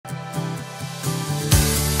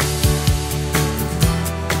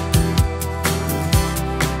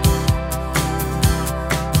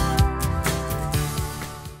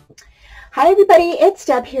Hi everybody, it's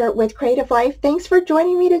Deb here with Creative Life. Thanks for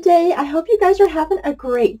joining me today. I hope you guys are having a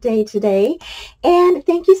great day today. And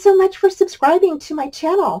thank you so much for subscribing to my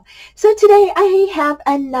channel. So today I have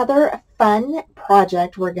another fun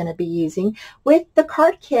project we're going to be using with the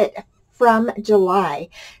card kit from July.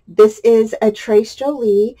 This is a Trace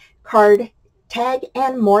Jolie card tag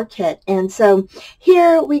and more kit. And so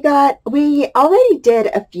here we already did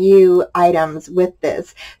a few items with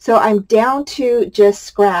this. So I'm down to just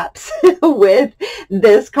scraps with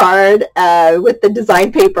this card, with the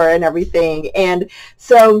design paper and everything. And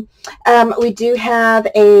so we do have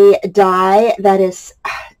a die that is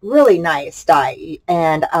really nice die,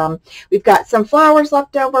 and we've got some flowers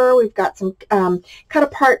left over. We've got some cut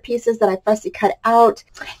apart pieces that I fussy cut out,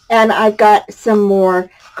 and I've got some more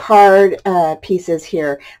card pieces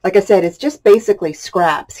here. Like I said, it's just basically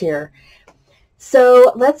scraps here.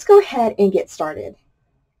 So let's go ahead and get started.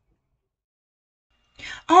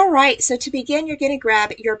 All right, so to begin, you're going to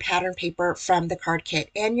grab your pattern paper from the card kit,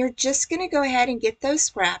 and you're just going to go ahead and get those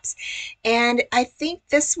scraps. And I think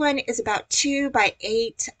this one is about 2 by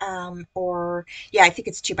 8, I think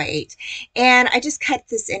it's 2 by 8. And I just cut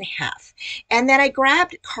this in half. And then I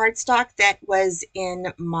grabbed cardstock that was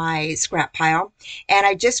in my scrap pile, and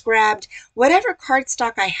I just grabbed whatever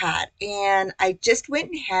cardstock I had, and I just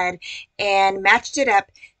went ahead and matched it up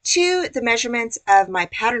to the measurements of my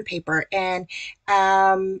pattern paper. And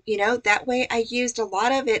that way I used a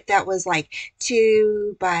lot of it that was like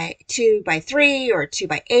 2 by 3 or 2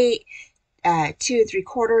 by 8, 2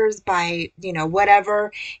 3/4 by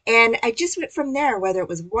whatever, and I just went from there, whether it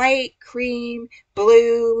was white, cream,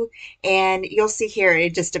 blue, and you'll see here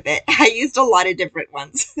in just a bit I used a lot of different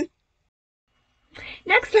ones.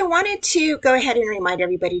 Next, I wanted to go ahead and remind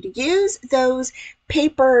everybody to use those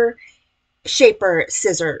paper shaper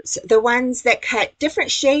scissors, the ones that cut different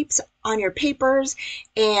shapes on your papers,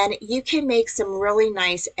 and you can make some really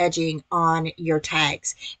nice edging on your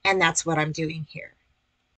tags, and that's what I'm doing here.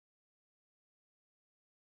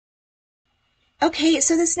 Okay,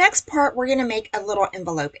 so this next part, we're going to make a little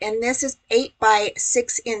envelope, and this is 8 by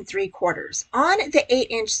 6 3/4. On the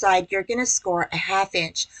 8-inch side, you're going to score a 1/2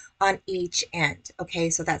 inch on each end. Okay,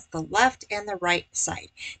 so that's the left and the right side.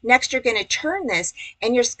 Next, you're going to turn this,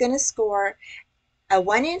 and you're going to score a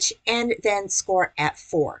 1 inch and then score at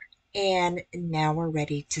 4. And now we're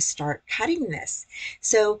ready to start cutting this.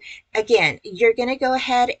 So again, you're going to go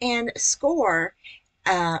ahead and score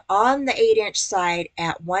on the 8-inch side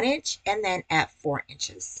at 1 inch and then at 4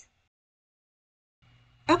 inches.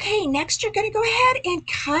 Okay, next you're going to go ahead and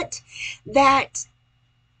cut that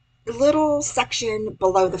little section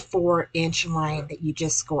below the 4-inch line that you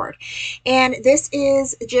just scored. And this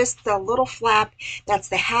is just the little flap that's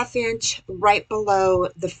the 1/2 inch right below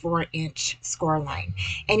the 4-inch score line.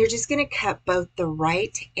 And you're just going to cut both the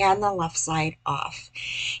right and the left side off.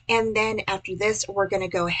 And then after this, we're going to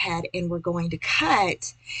go ahead and we're going to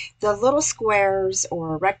cut the little squares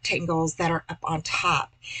or rectangles that are up on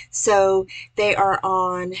top. So they are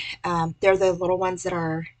on, they're the little ones that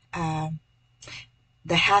are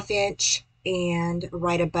the 1/2 inch and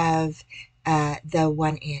right above the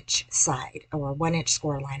 1-inch side, or 1-inch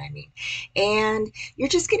score line, I mean. And you're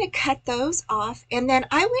just going to cut those off. And then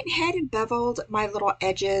I went ahead and beveled my little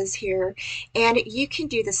edges here, and you can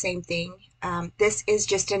do the same thing. This is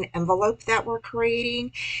just an envelope that we're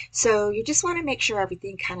creating, so you just want to make sure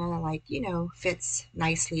everything kind of like fits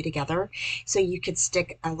nicely together, so you could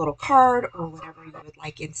stick a little card or whatever you would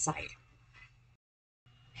like inside.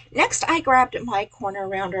 Next, I grabbed my corner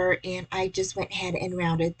rounder, and I just went ahead and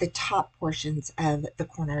rounded the top portions of the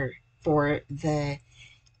corner for the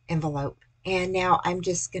envelope. And now I'm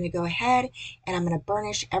just going to go ahead and I'm going to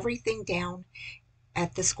burnish everything down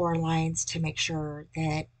at the score lines to make sure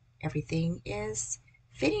that everything is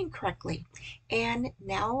fitting correctly. And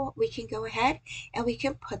now we can go ahead and we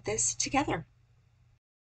can put this together.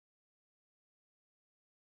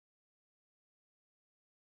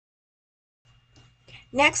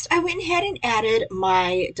 Next, I went ahead and added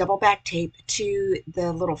my double back tape to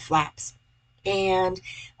the little flaps. And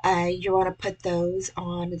you want to put those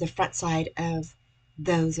on the front side of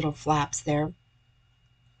those little flaps there.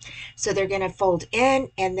 So they're going to fold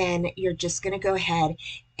in, and then you're just going to go ahead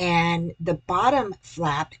and the bottom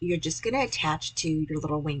flap, you're just going to attach to your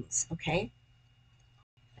little wings, okay?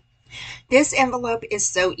 This envelope is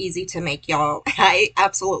so easy to make, y'all. I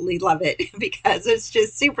absolutely love it because it's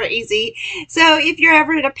just super easy. So if you're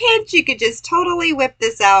ever in a pinch, you could just totally whip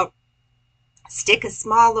this out, stick a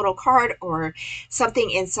small little card or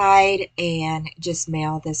something inside, and just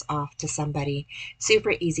mail this off to somebody.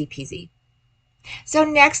 Super easy peasy. So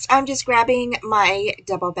next I'm just grabbing my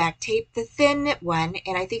double back tape, the thin one,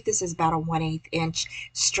 and I think this is about a 1/8 inch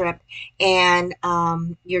strip, and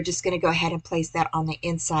you're just going to go ahead and place that on the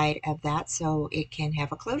inside of that so it can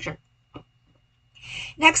have a closure.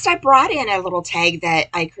 Next I brought in a little tag that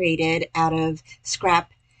I created out of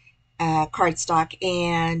scrap cardstock,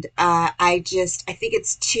 and I think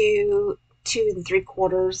it's 2 2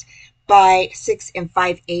 3/4 by 6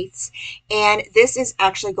 5/8, and this is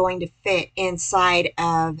actually going to fit inside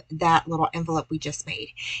of that little envelope we just made.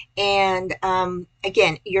 And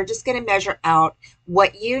again, you're just going to measure out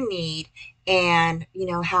what you need and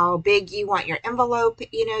how big you want your envelope.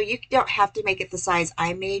 You don't have to make it the size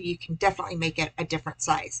I made. You can definitely make it a different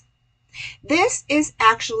size. This is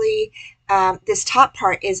actually, this top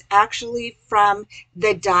part is actually from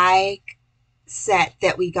the die set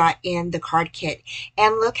that we got in the card kit.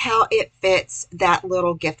 And look how it fits that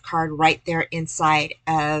little gift card right there inside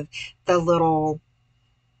of the little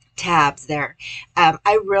tabs there.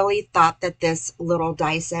 I really thought that this little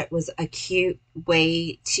die set was a cute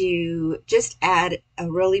way to just add a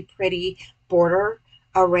really pretty border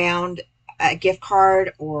around a gift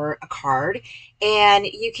card or a card. And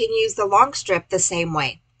you can use the long strip the same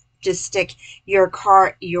way. Just stick your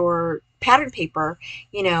pattern paper,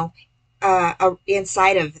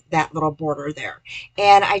 inside of that little border there.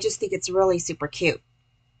 And I just think it's really super cute.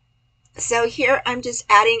 So here I'm just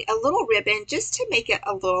adding a little ribbon just to make it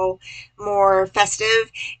a little more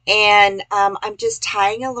festive. And I'm just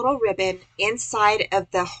tying a little ribbon inside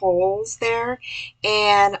of the holes there.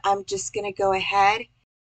 And I'm just going to go ahead.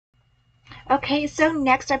 Okay, so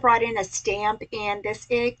next I brought in a stamp, and this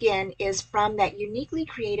again is from that uniquely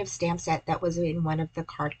creative stamp set that was in one of the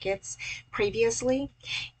card kits previously.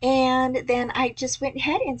 And then I just went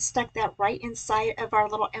ahead and stuck that right inside of our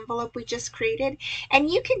little envelope we just created. And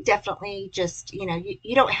you can definitely just,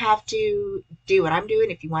 you don't have to do what I'm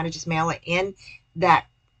doing. If you want to just mail it in that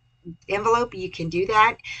envelope, you can do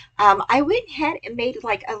that. I went ahead and made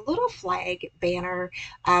like a little flag banner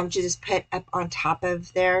to just put up on top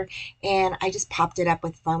of there, and I just popped it up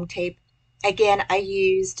with foam tape. Again, I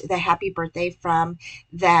used the happy birthday from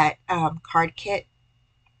that card kit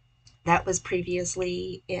that was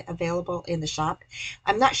previously available in the shop.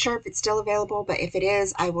 I'm not sure if it's still available, but if it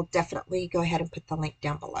is, I will definitely go ahead and put the link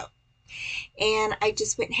down below. And I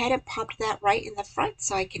just went ahead and popped that right in the front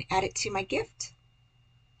so I can add it to my gift.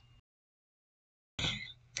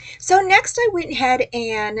 So next I went ahead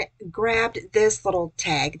and grabbed this little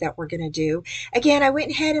tag that we're going to do. Again, I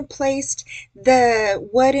went ahead and placed the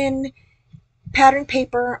wooden pattern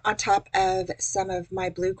paper on top of some of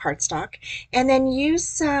my blue cardstock, and then used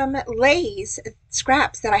some lace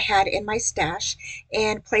scraps that I had in my stash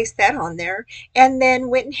and placed that on there, and then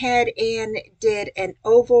went ahead and did an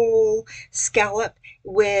oval scallop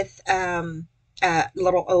with a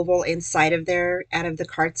little oval inside of there out of the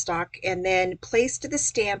cardstock, and then placed the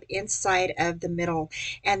stamp inside of the middle,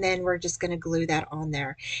 and then we're just going to glue that on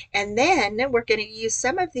there. And then we're going to use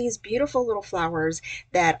some of these beautiful little flowers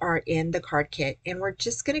that are in the card kit, and we're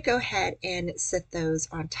just going to go ahead and set those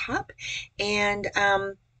on top. And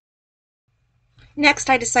next,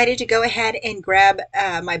 I decided to go ahead and grab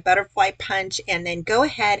my butterfly punch and then go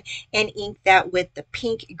ahead and ink that with the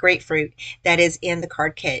pink grapefruit that is in the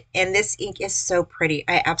card kit. And this ink is so pretty.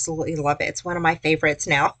 I absolutely love it. It's one of my favorites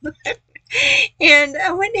now. And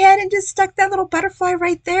I went ahead and just stuck that little butterfly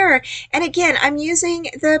right there. And again, I'm using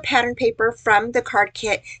the pattern paper from the card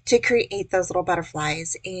kit to create those little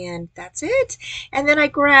butterflies. And that's it. And then I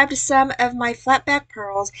grabbed some of my flat back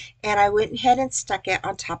pearls and I went ahead and stuck it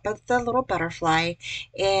on top of the little butterfly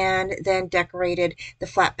and then decorated the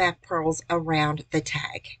flat back pearls around the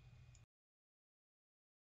tag.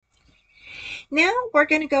 Now we're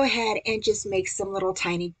going to go ahead and just make some little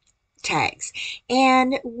tiny tags.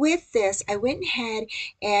 And with this, I went ahead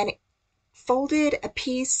and folded a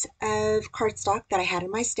piece of cardstock that I had in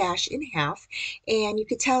my stash in half, and you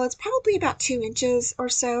could tell it's probably about 2 inches or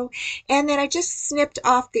so. And then I just snipped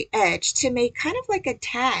off the edge to make kind of like a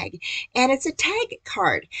tag, and it's a tag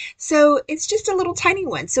card. So it's just a little tiny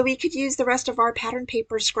one, so we could use the rest of our pattern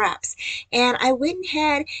paper scraps. And I went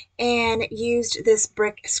ahead and used this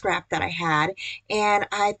brick scrap that I had, and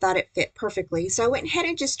I thought it fit perfectly. So I went ahead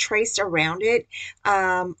and just traced around it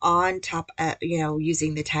on top,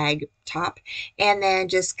 using the tag top, and then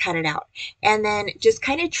just cut it out, and then just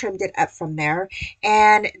kind of trimmed it up from there,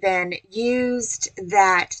 and then used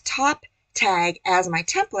that top tag as my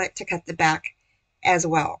template to cut the back as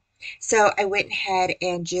well. So I went ahead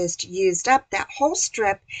and just used up that whole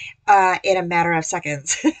strip in a matter of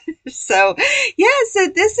seconds. So yeah, so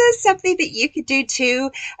this is something that you could do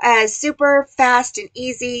too. Super fast and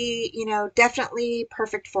easy, definitely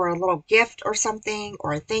perfect for a little gift or something,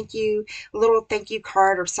 or a little thank you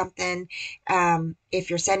card or something. If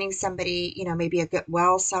you're sending somebody, maybe a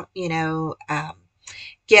goodwill,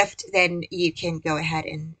 gift, then you can go ahead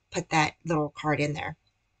and put that little card in there.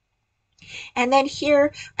 And then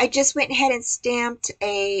here, I just went ahead and stamped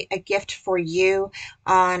a gift for you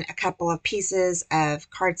on a couple of pieces of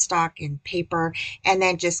cardstock and paper, and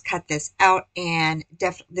then just cut this out. And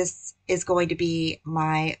this is going to be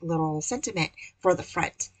my little sentiment for the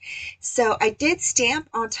front. So I did stamp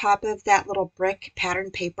on top of that little brick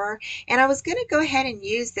pattern paper, and I was going to go ahead and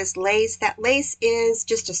use this lace. That lace is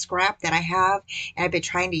just a scrap that I have, and I've been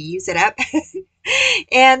trying to use it up.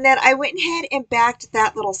 And then I went ahead and backed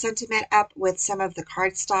that little sentiment up with some of the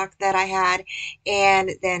cardstock that I had, and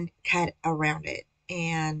then cut around it.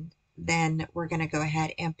 And then we're going to go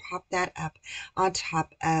ahead and pop that up on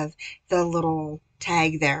top of the little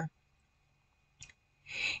tag there.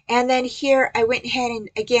 And then here I went ahead and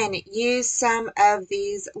again used some of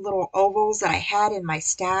these little ovals that I had in my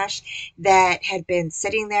stash that had been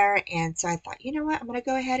sitting there. And so I thought, you know what, I'm going to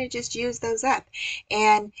go ahead and just use those up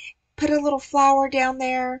and put a little flower down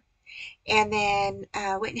there. And then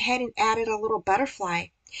went ahead and added a little butterfly.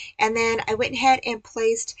 And then I went ahead and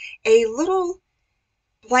placed a little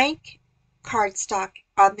blank cardstock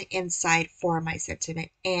on the inside for my sentiment,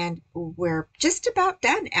 and we're just about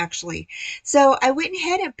done actually. So I went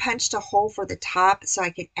ahead and punched a hole for the top so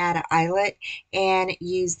I could add an eyelet and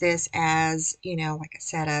use this as, like I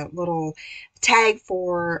said, a little tag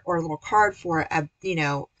for, or a little card for a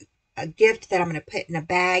gift that I'm going to put in a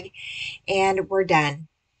bag, and we're done.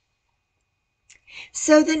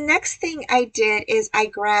 So the next thing I did is I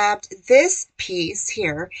grabbed this piece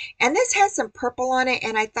here, and this has some purple on it,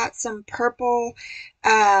 and I thought some purple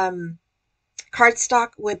cardstock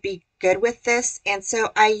would be good with this. And so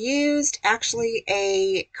I used actually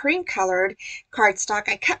a cream colored cardstock.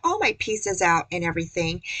 I cut all my pieces out and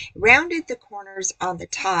everything, rounded the corners on the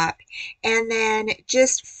top, and then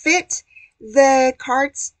just fit the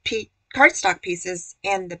cardstock pieces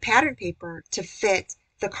and the pattern paper to fit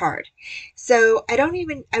the card. So I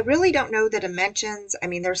really don't know the dimensions. I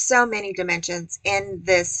mean, there's so many dimensions in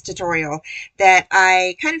this tutorial that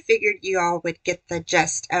I kind of figured you all would get the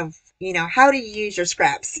gist of, how to use your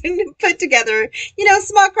scraps and put together,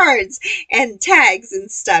 small cards and tags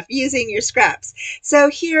and stuff using your scraps. So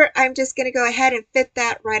here I'm just going to go ahead and fit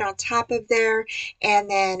that right on top of there, and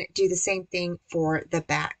then do the same thing for the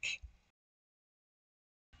back.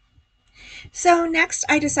 So next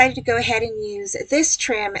I decided to go ahead and use this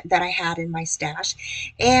trim that I had in my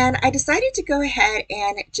stash, and I decided to go ahead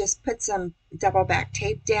and just put some double back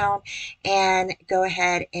tape down and go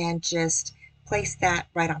ahead and just place that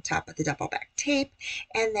right on top of the double back tape,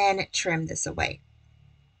 and then trim this away.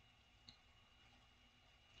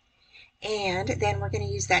 And then we're going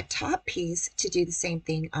to use that top piece to do the same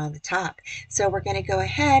thing on the top. So we're going to go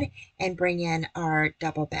ahead and bring in our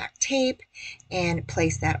double back tape and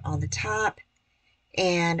place that on the top,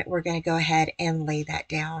 and we're going to go ahead and lay that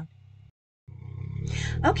down.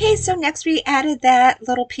 Okay, so next we added that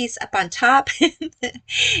little piece up on top,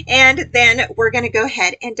 and then we're going to go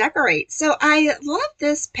ahead and decorate. So I love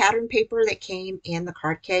this pattern paper that came in the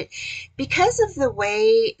card kit because of the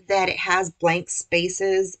way that it has blank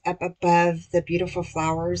spaces up above the beautiful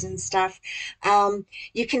flowers and stuff.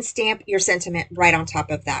 You can stamp your sentiment right on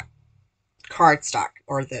top of that cardstock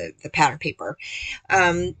or the pattern paper.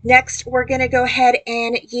 Next, we're going to go ahead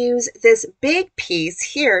and use this big piece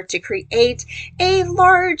here to create a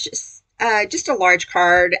large, just a large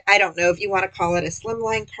card. I don't know if you want to call it a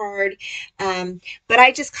slimline card, but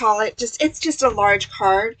I just call it it's just a large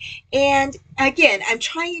card. And again, I'm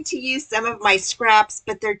trying to use some of my scraps,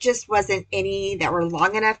 but there just wasn't any that were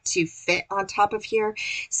long enough to fit on top of here.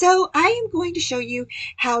 So I am going to show you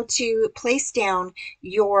how to place down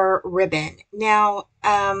your ribbon. Now,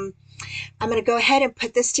 I'm going to go ahead and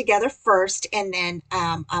put this together first, and then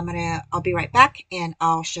I'll be right back and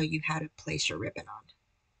I'll show you how to place your ribbon on.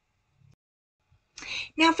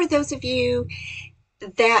 Now, for those of you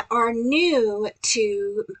that are new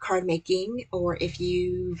to card making, or if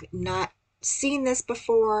you've not seen this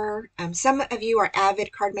before, some of you are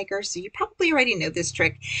avid card makers, so you probably already know this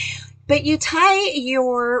trick, but you tie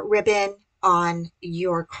your ribbon on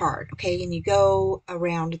your card, okay, and you go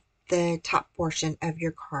around the top portion of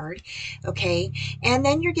your card, okay? And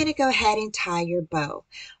then you're going to go ahead and tie your bow,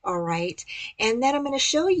 all right? And then I'm going to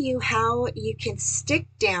show you how you can stick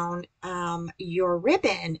down your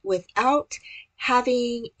ribbon without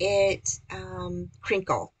having it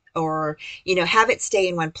crinkle, or have it stay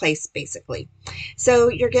in one place basically. So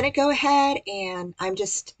you're going to go ahead, and I'm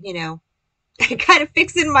just kind of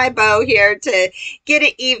fixing my bow here to get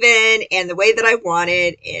it even and the way that I want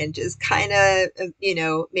it, and just kind of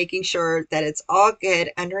making sure that it's all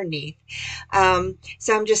good underneath.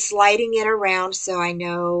 So I'm just sliding it around so I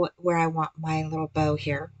know where I want my little bow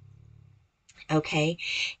here. Okay,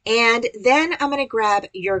 and then I'm going to grab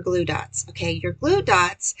your glue dots. Okay, your glue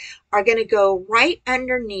dots are going to go right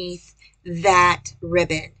underneath that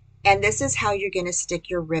ribbon. And this is how you're going to stick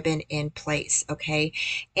your ribbon in place, okay?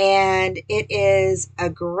 And it is a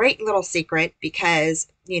great little secret because,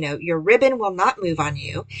 your ribbon will not move on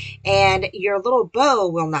you and your little bow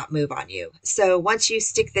will not move on you. So once you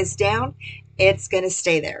stick this down, it's going to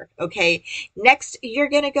stay there, okay? Next, you're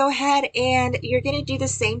going to go ahead and you're going to do the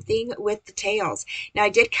same thing with the tails. Now, I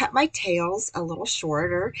did cut my tails a little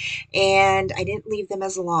shorter, and I didn't leave them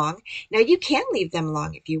as long. Now, you can leave them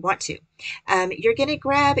long if you want to. You're going to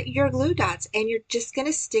grab your glue dots, and you're just going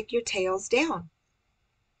to stick your tails down,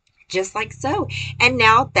 just like so. And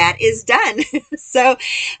now that is done. So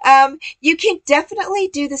you can definitely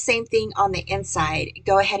do the same thing on the inside.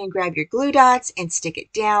 Go ahead and grab your glue dots and stick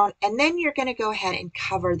it down, and then you're going to go ahead and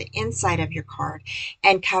cover the inside of your card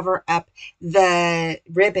and cover up the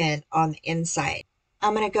ribbon on the inside.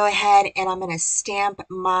 I'm going to go ahead and I'm going to stamp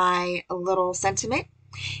my little sentiment,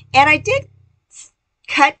 and I did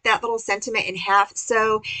cut that little sentiment in half.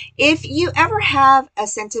 So if you ever have a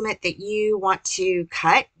sentiment that you want to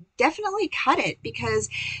cut, definitely cut it, because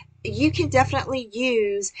you can definitely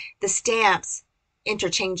use the stamps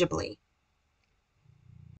interchangeably.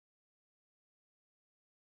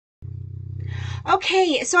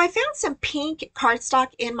 Okay, so I found some pink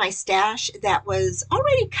cardstock in my stash that was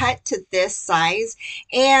already cut to this size,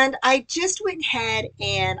 and I just went ahead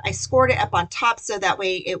and I scored it up on top so that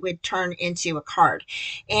way it would turn into a card.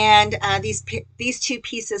 And these two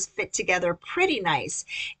pieces fit together pretty nice.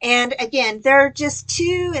 And again, they're just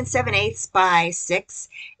 2 7/8 by 6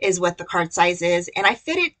 is what the card size is, and I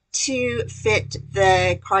fit it to fit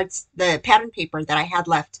the cards, the pattern paper that I had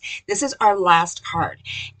left. This is our last card.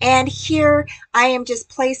 And here I am just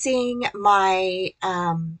placing my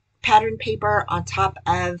pattern paper on top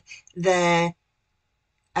of the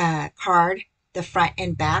card, the front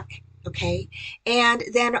and back. Okay, and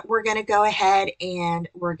then we're going to go ahead and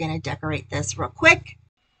we're going to decorate this real quick.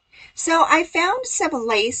 So I found some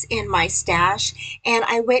lace in my stash, and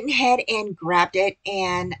I went ahead and grabbed it,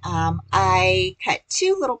 and I cut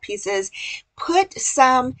 2 little pieces, put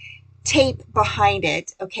some tape behind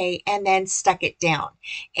it, okay, and then stuck it down.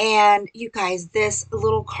 And you guys, this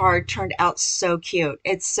little card turned out so cute.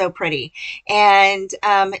 It's so pretty. And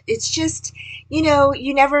it's just,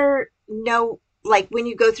 you never know, like when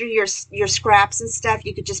you go through your scraps and stuff,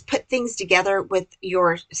 you could just put things together with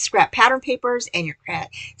your scrap pattern papers and your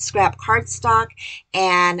scrap cardstock,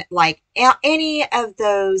 and like any of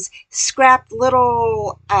those scrap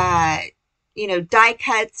little die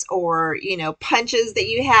cuts or punches that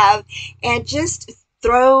you have, and just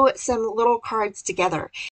throw some little cards together.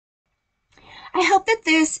 I hope that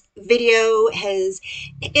this video has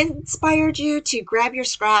inspired you to grab your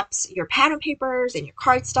scraps, your pattern papers, and your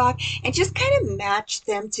cardstock, and just kind of match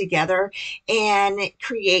them together and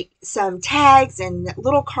create some tags and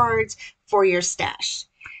little cards for your stash.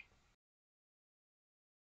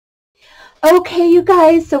 Okay, you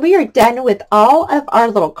guys, so we are done with all of our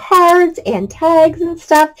little cards and tags and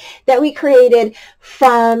stuff that we created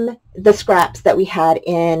from the scraps that we had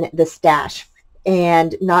in the stash.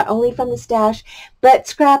 And not only from the stash, but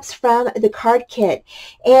scraps from the card kit.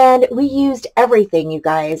 And we used everything, you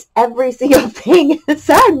guys, every single thing.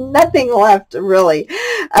 So I have nothing left, really,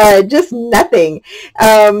 just nothing.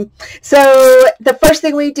 So the first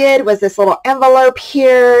thing we did was this little envelope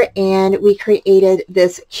here, and we created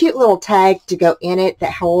this cute little tag to go in it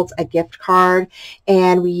that holds a gift card.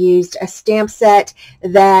 And we used a stamp set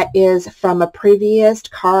that is from a previous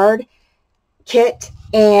card kit,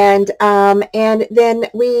 and then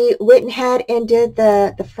we went ahead and did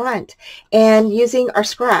the front and using our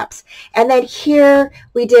scraps. And then here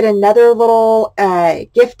we did another little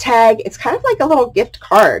gift tag. It's kind of like a little gift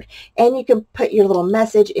card, and you can put your little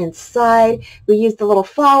message inside. We used the little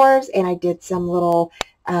flowers, and I did some little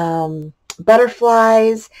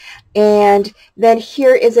butterflies. And then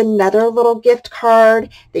here is another little gift card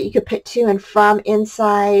that you could put to and from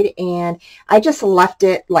inside. And I just left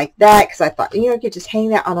it like that because I thought, you could just hang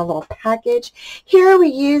that on a little package. Here we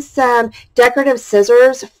use some decorative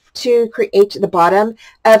scissors to create the bottom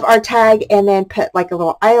of our tag and then put like a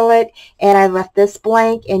little eyelet, and I left this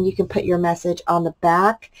blank, and you can put your message on the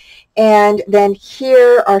back. And then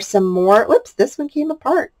here are some more. Whoops, this one came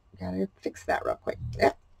apart. Gotta fix that real quick.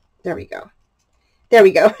 Yep, there we go. There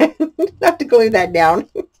we go. I have to glue that down.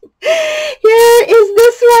 Here is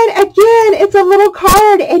this one. Again, it's a little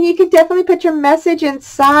card, and you can definitely put your message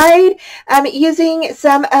inside. I'm using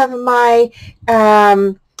some of my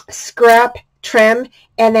scrap trim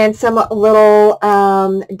and then some little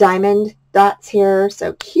diamond dots here.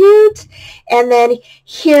 So cute. And then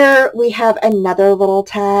here we have another little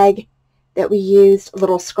tag that we used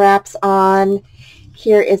little scraps on.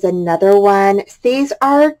 Here is another one. These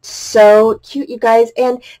are so cute, you guys,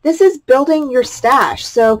 and this is building your stash.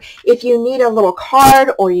 So if you need a little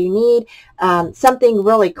card or you need something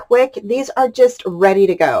really quick, these are just ready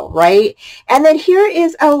to go, right? And then here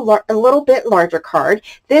is a little bit larger card.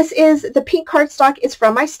 This is the pink cardstock is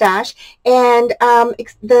from my stash, and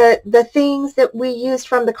the things that we used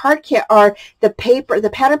from the card kit are the paper, the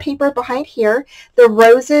pattern paper behind here, the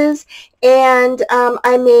roses, and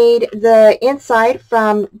I made the inside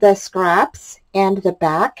from the scraps and the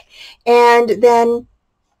back, and then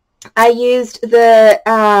I used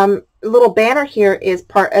the little banner here is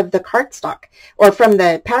part of the cardstock, or from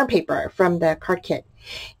the pattern paper from the card kit.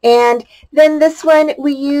 And then this one,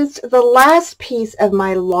 we used the last piece of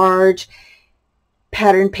my large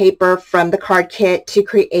pattern paper from the card kit to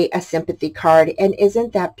create a sympathy card. And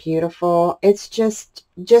isn't that beautiful? It's just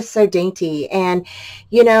so dainty. And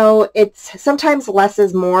it's sometimes less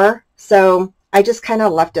is more. So I just kind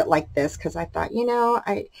of left it like this because I thought, you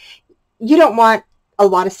don't want a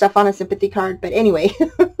lot of stuff on a sympathy card, but anyway.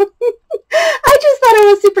 I just thought it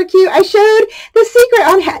was super cute. I showed the secret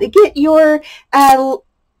on how to get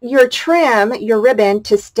your trim, your ribbon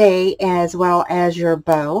to stay, as well as your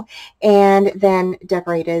bow, and then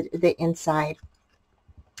decorated the inside.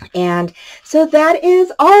 And so that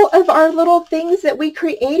is all of our little things that we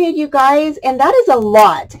created, you guys, and that is a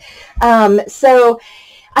lot. So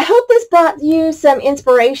I hope this brought you some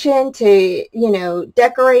inspiration to,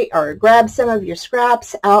 decorate or grab some of your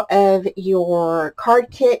scraps out of your card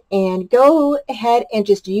kit and go ahead and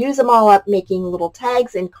just use them all up, making little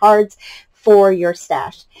tags and cards for your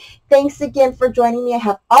stash. Thanks again for joining me. I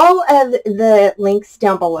have all of the links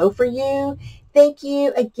down below for you. Thank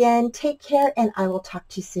you again. Take care, and I will talk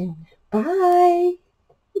to you soon. Bye.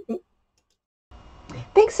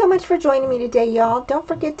 Thanks so much for joining me today, y'all. Don't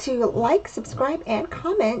forget to like, subscribe, and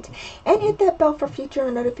comment, and hit that bell for future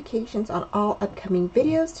notifications on all upcoming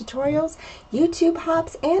videos, tutorials, YouTube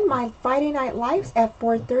hops, and my Friday night lives at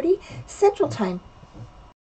 4:30 Central Time.